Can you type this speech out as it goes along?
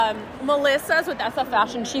Melissa's with SF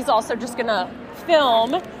Fashion. She's also just going to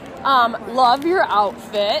film. Love your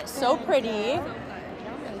outfit. So pretty.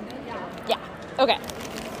 Yeah. Okay.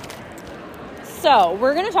 So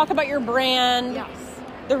we're going to talk about your brand, Yes.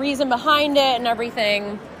 the reason behind it and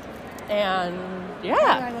everything. And yeah.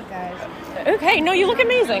 How do I look, guys? Okay. No, you look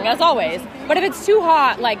amazing as always. But if it's too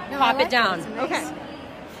hot, like pop it down. It's Okay. nice.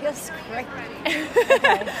 Feels great.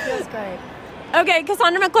 Okay, feels great. Okay,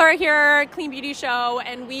 Cassandra McClure here, Clean Beauty Show,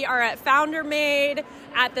 and we are at Founder Made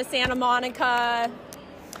at the Santa Monica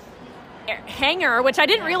hangar, which I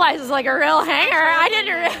didn't realize is like a real hangar. I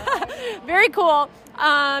didn't. Very cool.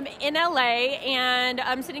 In LA, and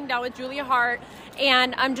I'm sitting down with Julia Haart,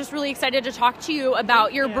 and I'm just really excited to talk to you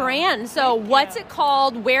about your brand. So, what's it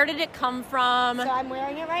called? Where did it come from? So I'm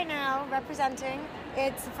wearing it right now, representing.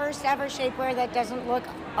 It's the first ever shapewear that doesn't look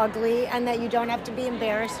ugly and that you don't have to be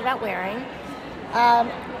embarrassed about wearing.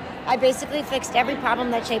 I basically fixed every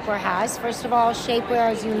problem that shapewear has. First of all,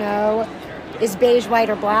 shapewear, as you know, is beige, white,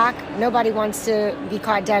 or black. Nobody wants to be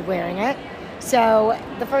caught dead wearing it. So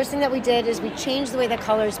the first thing that we did is we changed the way the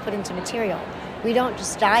color is put into material. We don't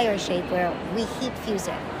just dye our shapewear, we heat fuse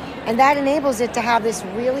it. And that enables it to have this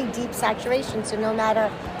really deep saturation, so no matter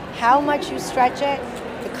how much you stretch it,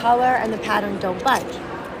 the color and the pattern don't budge.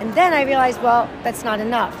 And then I realized, well, that's not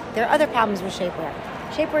enough. There are other problems with shapewear.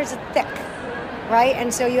 Shapewear is thick, right?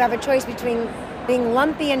 And so you have a choice between being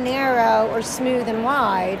lumpy and narrow or smooth and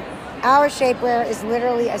wide. Our shapewear is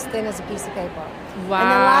literally as thin as a piece of paper. Wow.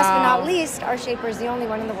 And then last but not least, our shapewear is the only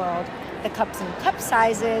one in the world that cups in cup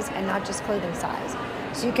sizes and not just clothing size.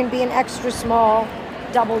 So you can be an extra small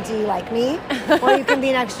double D like me, or you can be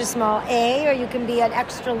an extra small A, or you can be an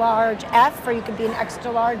extra large F, or you can be an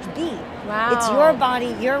extra large B. Wow. It's your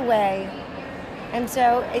body, your way. And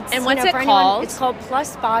so it's... And what's for it anyone, called? It's called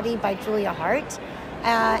Plus Body by Julia Haart.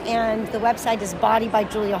 And the website is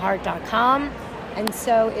bodybyjuliahart.com. And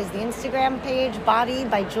so is the Instagram page,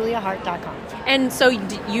 bodybyjuliahart.com. And so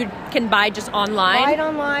you can buy just online? Right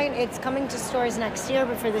online. It's coming to stores next year,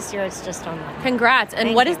 but for this year, it's just online. Congrats. And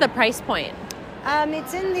Thank what you. is the price point?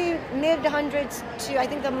 It's in the mid-hundreds to, I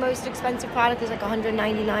think the most expensive product is like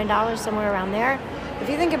 $199, somewhere around there. If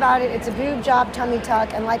you think about it, it's a boob job, tummy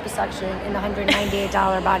tuck, and liposuction in a $198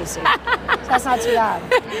 bodysuit. So that's not too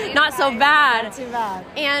bad. Not so bad. Not too bad.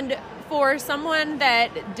 And for someone that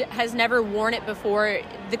has never worn it before,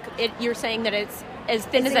 you're saying that it's as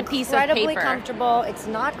thin as a piece of paper. It's incredibly comfortable. It's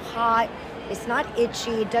not hot. It's not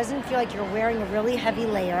itchy. It doesn't feel like you're wearing a really heavy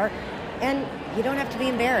layer. And you don't have to be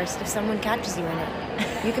embarrassed if someone catches you in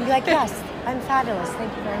it. You can be like, yes, I'm fabulous.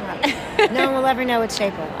 Thank you very much. No one will ever know it's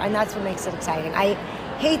shapewear. And that's what makes it exciting. I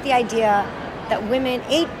hate the idea that women,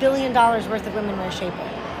 $8 billion worth of women wear shapewear.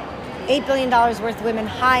 $8 billion worth of women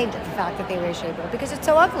hide the fact that they wear shapewear because it's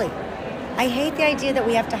so ugly. I hate the idea that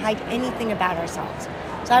we have to hide anything about ourselves.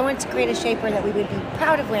 So I wanted to create a shapewear that we would be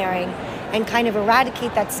proud of wearing and kind of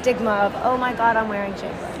eradicate that stigma of, oh my God, I'm wearing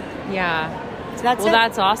shapewear. Yeah. So that's it.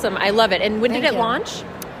 That's awesome. I love it. And when did it launch?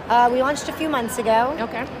 We launched a few months ago.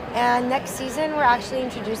 Okay. And next season, we're actually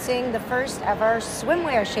introducing the first ever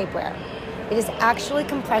swimwear shapewear. It is actually a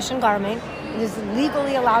compression garment. It is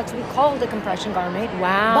legally allowed to be called a compression garment.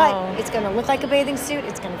 Wow. But it's going to look like a bathing suit.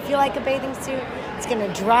 It's going to feel like a bathing suit. It's going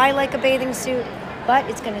to dry like a bathing suit. But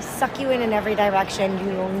it's going to suck you in every direction.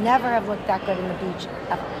 You will never have looked that good in the beach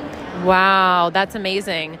ever. Wow, that's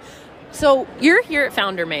amazing. So you're here at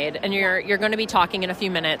Founder Made, and you're going to be talking in a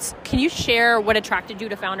few minutes. Can you share what attracted you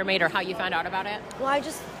to Founder Made or how you found out about it? Well,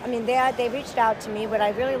 they reached out to me. What I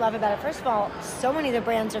really love about it, first of all, so many of the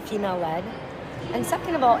brands are female-led. And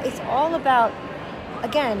second of all, it's all about,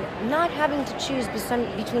 again, not having to choose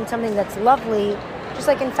between something that's lovely. Just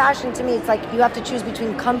like in fashion, to me, it's like you have to choose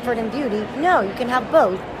between comfort and beauty. No, you can have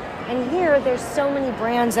both. And here, there's so many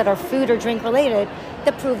brands that are food or drink related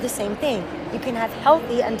that prove the same thing. You can have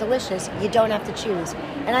healthy and delicious. You don't have to choose.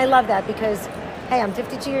 And I love that because, hey, I'm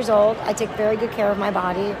 52 years old. I take very good care of my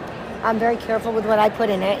body. I'm very careful with what I put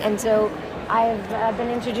in it. And so I've been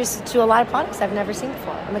introduced to a lot of products I've never seen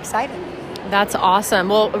before. I'm excited. That's awesome.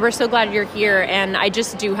 Well, we're so glad you're here. And I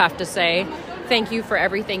just do have to say thank you for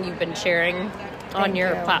everything you've been sharing on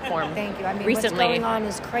your platform. Thank you. I mean, recently. What's going on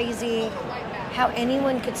is crazy. How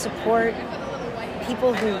anyone could support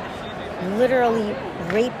people who literally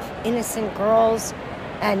rape innocent girls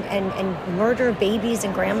and murder babies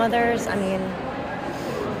and grandmothers. I mean,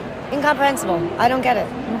 incomprehensible. I don't get it.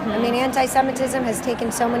 Mm-hmm. I mean, anti-Semitism has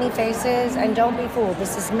taken so many faces, and don't be fooled.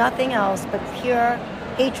 This is nothing else but pure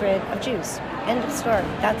hatred of Jews. End of story.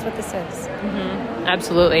 That's what this is. Mm-hmm.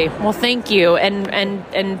 Absolutely. Well, thank you.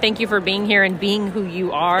 And thank you for being here and being who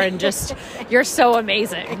you are. And just, you're so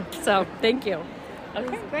amazing. So thank you. Okay.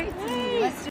 It was great to meet you.